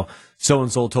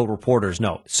 so-and-so told reporters.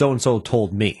 No, so-and-so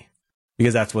told me.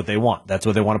 Because that's what they want. That's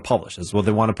what they want to publish. That's what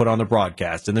they want to put on their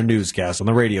broadcast, in their newscast, on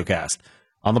the radio cast,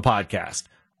 on the podcast.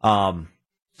 So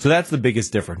that's the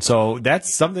biggest difference. So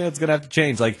that's something that's going to have to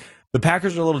change. Like, the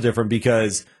Packers are a little different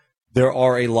because there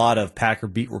are a lot of Packer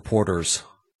beat reporters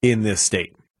in this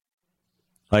state.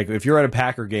 Like, if you're at a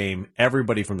Packer game,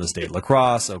 everybody from the state, La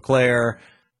Crosse, Eau Claire,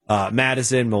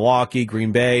 Madison, Milwaukee,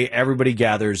 Green Bay, everybody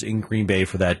gathers in Green Bay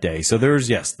for that day. So there's,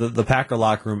 yes, the Packer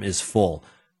locker room is full.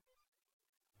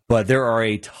 But there are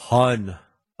a ton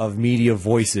of media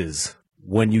voices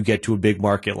when you get to a big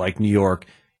market like New York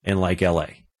and like LA.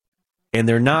 And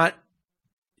they're not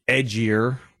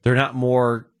edgier. They're not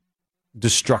more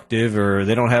destructive, or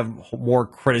they don't have more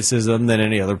criticism than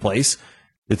any other place.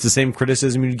 It's the same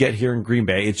criticism you get here in Green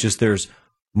Bay. It's just there's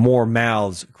more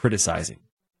mouths criticizing.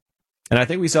 And I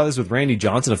think we saw this with Randy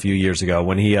Johnson a few years ago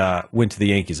when he went to the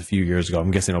Yankees a few years ago.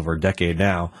 I'm guessing over a decade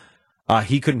now.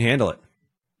 He couldn't handle it.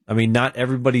 I mean, not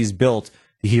everybody's built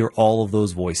to hear all of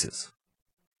those voices.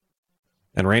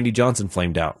 And Randy Johnson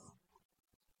flamed out.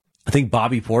 I think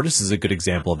Bobby Portis is a good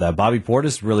example of that. Bobby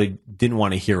Portis really didn't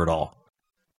want to hear it all.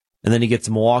 And then he gets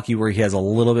to Milwaukee where he has a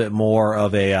little bit more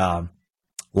of a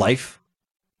life.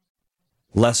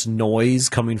 Less noise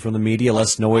coming from the media,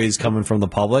 less noise coming from the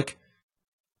public.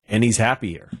 And he's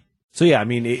happy here. So, yeah, I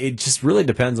mean, it just really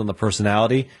depends on the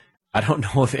personality. I don't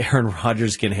know if Aaron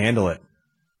Rodgers can handle it.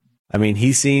 I mean,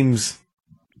 he seems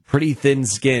pretty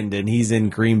thin-skinned, and he's in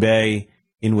Green Bay,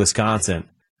 in Wisconsin.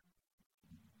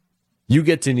 You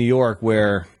get to New York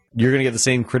where you're going to get the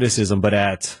same criticism, but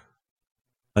at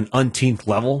an umpteenth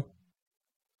level,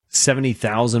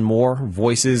 70,000 more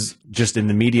voices just in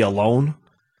the media alone.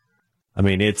 I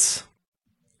mean, it's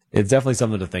definitely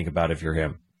something to think about if you're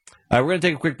him. We're going to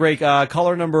take a quick break.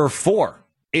 Caller number 4,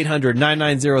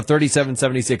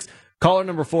 800-990-3776. Caller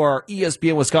number 4, our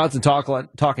ESPN Wisconsin talk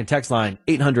and text line,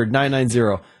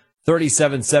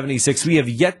 800-990-3776. We have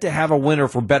yet to have a winner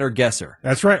for Better Guesser.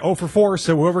 That's right, 0 for 4.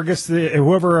 So whoever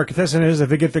our contestant is, if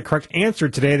they get the correct answer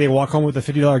today, they walk home with a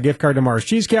 $50 gift card to Mars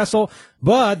Cheese Castle.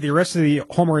 But the rest of the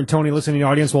Homer and Tony listening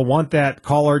audience will want that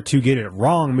caller to get it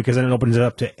wrong, because then it opens it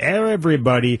up to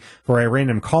everybody for a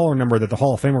random caller number that the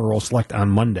Hall of Famer will select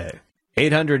on Monday.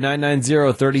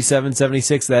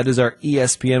 800-990-3776. That is our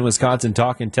ESPN Wisconsin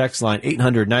talk and text line,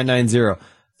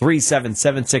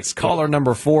 800-990-3776. Caller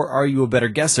number 4, Are You a Better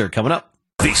Guesser? Coming up.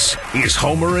 This is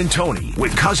Homer and Tony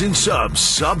with Cousin Sub's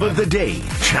Sub of the Day.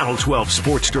 Channel 12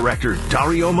 Sports Director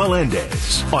Dario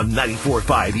Melendez on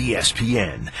 94.5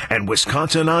 ESPN and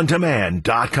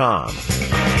WisconsinOnDemand.com.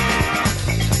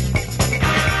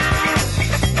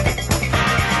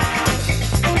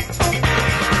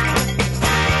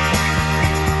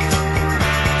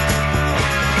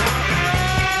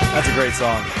 That's a great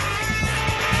song.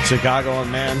 Chicago and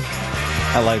Man.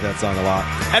 I like that song a lot.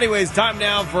 Anyways, time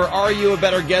now for Are You a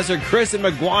Better Guesser? Chris and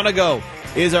McGuanago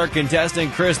is our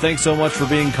contestant. Chris, thanks so much for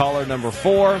being caller number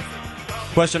 4.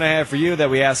 Question I have for you that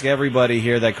we ask everybody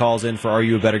here that calls in for Are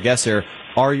You a Better Guesser?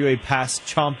 Are you a past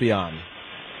champion?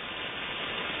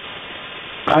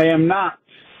 I am not.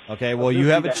 Okay, well, you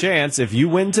have a chance if you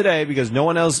win today, because no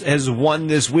one else has won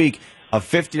this week, a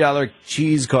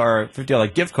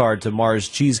 $50 gift card to Mars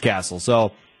Cheese Castle.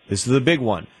 So this is the big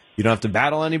one. You don't have to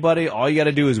battle anybody. All you got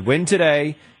to do is win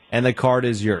today, and the card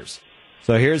is yours.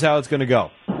 So here's how it's going to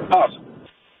go. Awesome.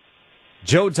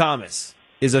 Joe Thomas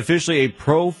is officially a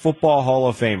Pro Football Hall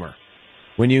of Famer.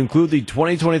 When you include the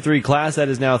 2023 class, that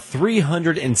is now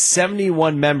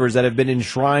 371 members that have been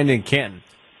enshrined in Canton.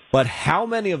 But how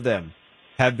many of them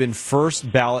have been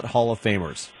first ballot Hall of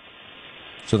Famers?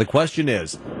 So the question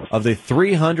is, of the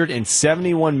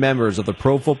 371 members of the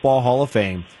Pro Football Hall of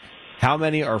Fame, how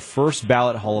many are first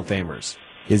ballot Hall of Famers?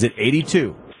 Is it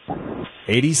 82,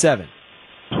 87,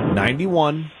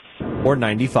 91, or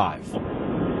 95?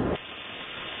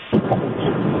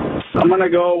 I'm going to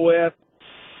go with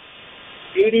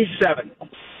 87.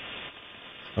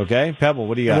 Okay, Pebble,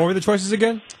 what do you got? What were the choices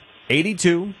again?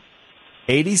 82,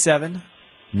 87,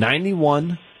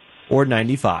 91, or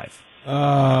 95?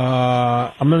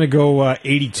 I'm going to go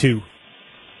 82.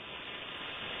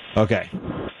 Okay.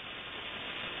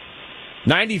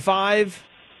 95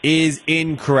 is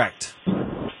incorrect.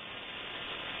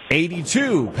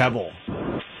 82, Pebble,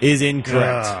 is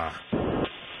incorrect.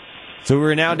 So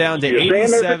we're now down to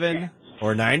 87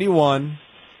 or 91.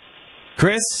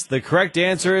 Chris, the correct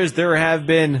answer is there have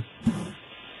been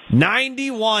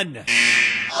 91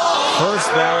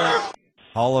 first ballot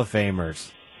Hall of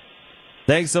Famers.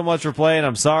 Thanks so much for playing.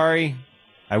 I'm sorry.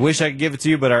 I wish I could give it to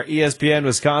you, but our ESPN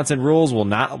Wisconsin rules will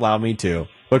not allow me to.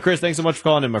 But Chris, thanks so much for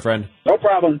calling in, my friend. No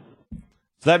problem.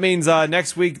 So that means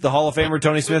next week the Hall of Famer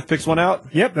Tony Smith picks one out?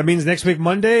 Yep, that means next week,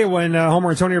 Monday, when Homer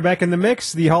and Tony are back in the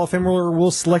mix, the Hall of Famer will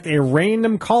select a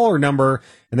random caller number,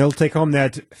 and they'll take home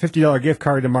that $50 gift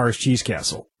card to Mars Cheese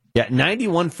Castle. Yeah,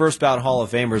 91 first ballot Hall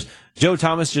of Famers. Joe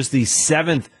Thomas, just the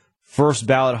 7th first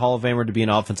ballot Hall of Famer to be an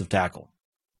offensive tackle.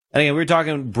 And again, we were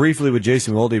talking briefly with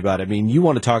Jason Wilde about it. I mean, you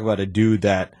want to talk about a dude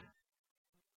that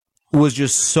was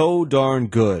just so darn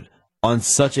good on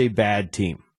such a bad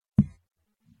team.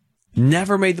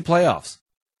 Never made the playoffs.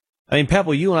 I mean,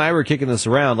 Pebble, you and I were kicking this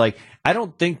around. Like, I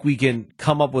don't think we can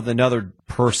come up with another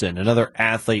person, another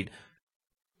athlete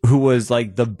who was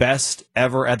like the best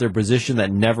ever at their position that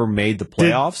never made the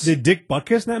playoffs. Did Dick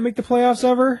Butkus not make the playoffs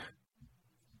ever?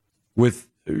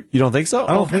 You don't think so?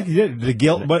 I don't think he did.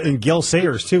 And Gale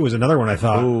Sayers, too, was another one I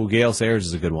thought. Oh, Gale Sayers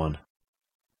is a good one.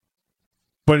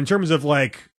 But in terms of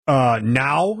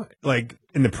now, like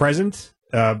in the present,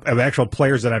 of actual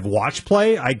players that I've watched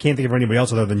play, I can't think of anybody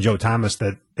else other than Joe Thomas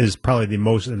that is probably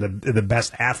the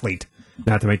best athlete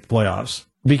not to make the playoffs.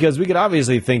 Because we could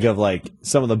obviously think of like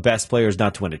some of the best players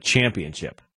not to win a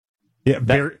championship. Yeah,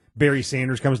 Barry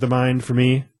Sanders comes to mind for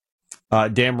me.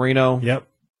 Dan Marino. Yep.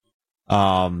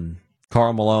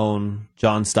 Karl Malone,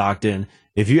 John Stockton.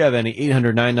 If you have any,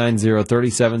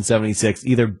 800-990-3776,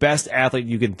 either best athlete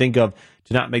you can think of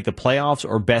to not make the playoffs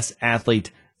or best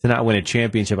athlete to not win a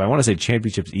championship. I want to say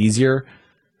championship's easier.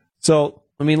 So,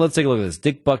 I mean, let's take a look at this.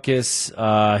 Dick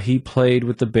Butkus, he played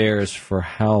with the Bears for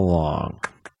how long?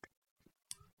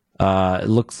 It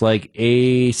looks like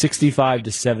a 65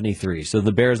 to 73. So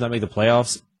the Bears not make the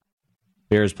playoffs.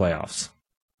 Bears playoffs.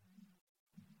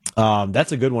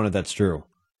 That's a good one if that's true.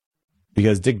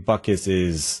 Because Dick Butkus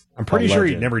is I'm pretty sure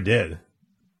he never did.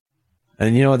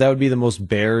 And you know what? That would be the most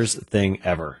Bears thing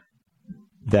ever.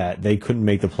 That they couldn't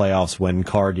make the playoffs when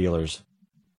car dealers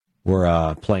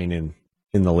were playing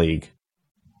in the league.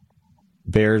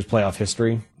 Bears playoff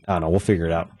history? I don't know. We'll figure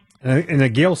it out. And the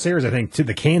Gale Sayers, I think, too,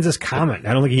 the Kansas Comet.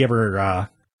 I don't think he ever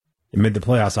made the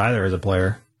playoffs either as a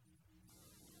player.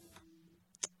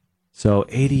 So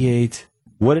 88.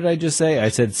 What did I just say? I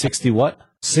said 60 what?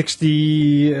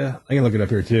 60. I can look it up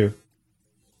here too.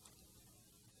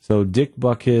 So Dick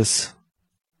Butkus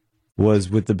was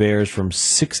with the Bears from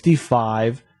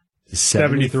 65 to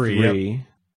 73. Yep.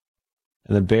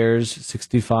 And the Bears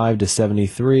 65 to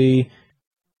 73.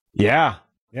 Yeah.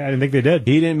 Yeah, I didn't think they did.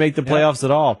 He didn't make the playoffs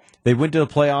at all. They went to the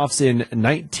playoffs in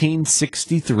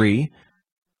 1963.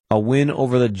 A win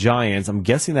over the Giants. I'm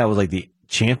guessing that was like the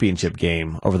championship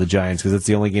game over the Giants because it's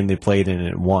the only game they played in and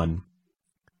it won.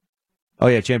 Oh,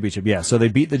 yeah, championship, yeah. So they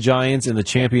beat the Giants in the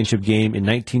championship game in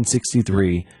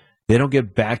 1963. They don't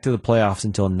get back to the playoffs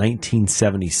until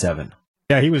 1977.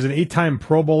 Yeah, he was an 8-time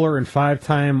Pro Bowler and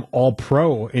 5-time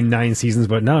All-Pro in 9 seasons,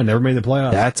 but no, never made the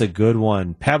playoffs. That's a good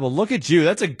one. Pebble, look at you.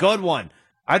 That's a good one.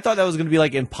 I thought that was going to be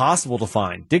like impossible to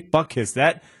find. Dick Butkus,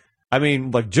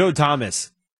 like Joe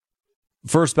Thomas.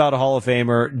 first ballot Hall of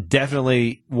Famer,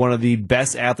 definitely one of the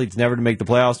best athletes never to make the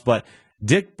playoffs. But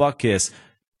Dick Butkus,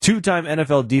 2-time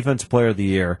NFL Defensive Player of the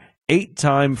Year,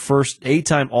 8-time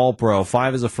All-Pro,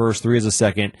 5 as a first, 3 as a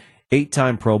second,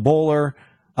 8-time Pro Bowler,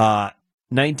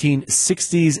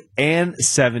 1960s and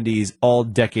 70s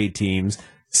All-Decade teams,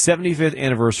 75th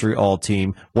Anniversary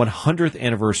All-Team, 100th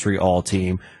Anniversary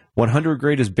All-Team, 100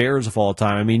 Greatest Bears of all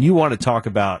time. I mean, you want to talk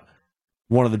about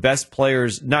one of the best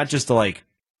players, not just to like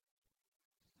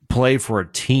play for a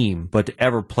team, but to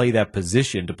ever play that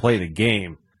position, to play the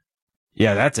game.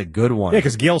 Yeah, that's a good one. Yeah,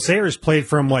 because Gale Sayers played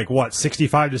from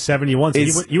 65 to 71. So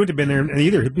he wouldn't have been there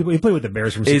either. He played with the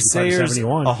Bears from 65 to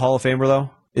 71. A Hall of Famer though?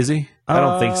 Is he? I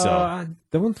don't think so. I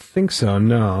don't think so.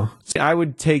 No. See, I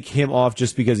would take him off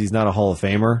just because he's not a Hall of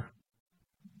Famer.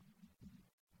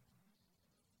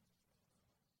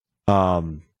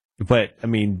 But I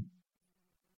mean,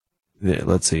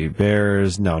 let's see,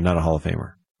 Bears. No, not a Hall of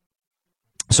Famer.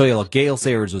 So yeah, look, Gale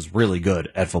Sayers was really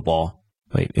good at football.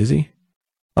 Wait, is he?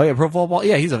 Oh yeah, pro football.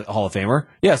 Yeah, he's a Hall of Famer.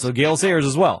 Yeah, so Gale Sayers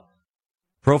as well.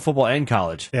 Pro football and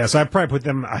college. Yeah, so I'd probably put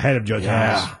them ahead of Joe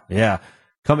Thomas. Yeah.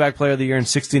 Comeback Player of the Year in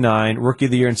 69, Rookie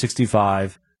of the Year in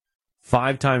 65,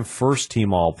 5-time First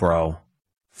Team All-Pro,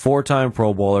 4-time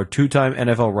Pro Bowler, 2-time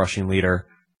NFL Rushing Leader,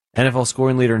 NFL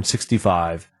Scoring Leader in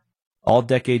 65,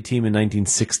 All-Decade Team in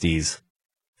 1960s,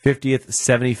 50th,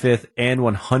 75th, and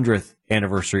 100th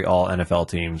Anniversary All-NFL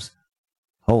Teams.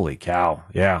 Holy cow,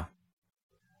 yeah.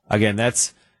 Again,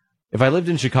 if I lived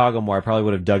in Chicago more, I probably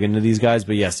would have dug into these guys,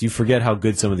 but yes, you forget how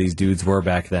good some of these dudes were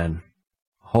back then.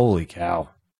 Holy cow.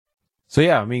 So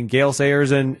yeah, I mean, Gale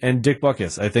Sayers and Dick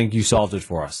Butkus, I think you solved it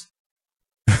for us.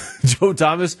 Joe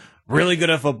Thomas, really good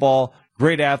at football,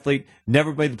 great athlete,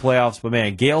 never made the playoffs, but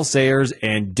man, Gale Sayers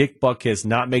and Dick Butkus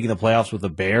not making the playoffs with the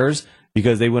Bears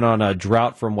because they went on a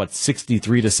drought from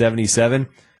 63 to 77.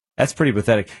 That's pretty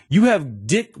pathetic. You have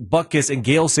Dick Butkus and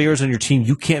Gale Sayers on your team,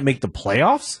 you can't make the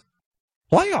playoffs?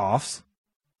 Playoffs?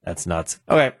 That's nuts.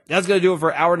 Okay, that's going to do it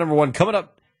for hour number 1. Coming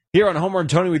up here on Homer and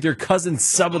Tony with your cousin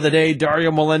sub of the day, Dario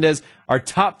Melendez. Our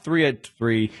top 3 at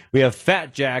 3. We have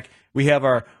Fat Jack. We have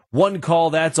our one call,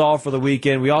 that's all for the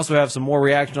weekend. We also have some more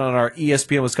reaction on our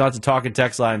ESPN Wisconsin Talk and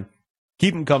Text line.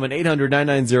 Keep them coming,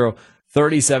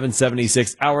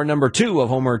 800-990-3776. Hour number 2 of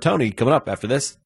Homer and Tony coming up after this.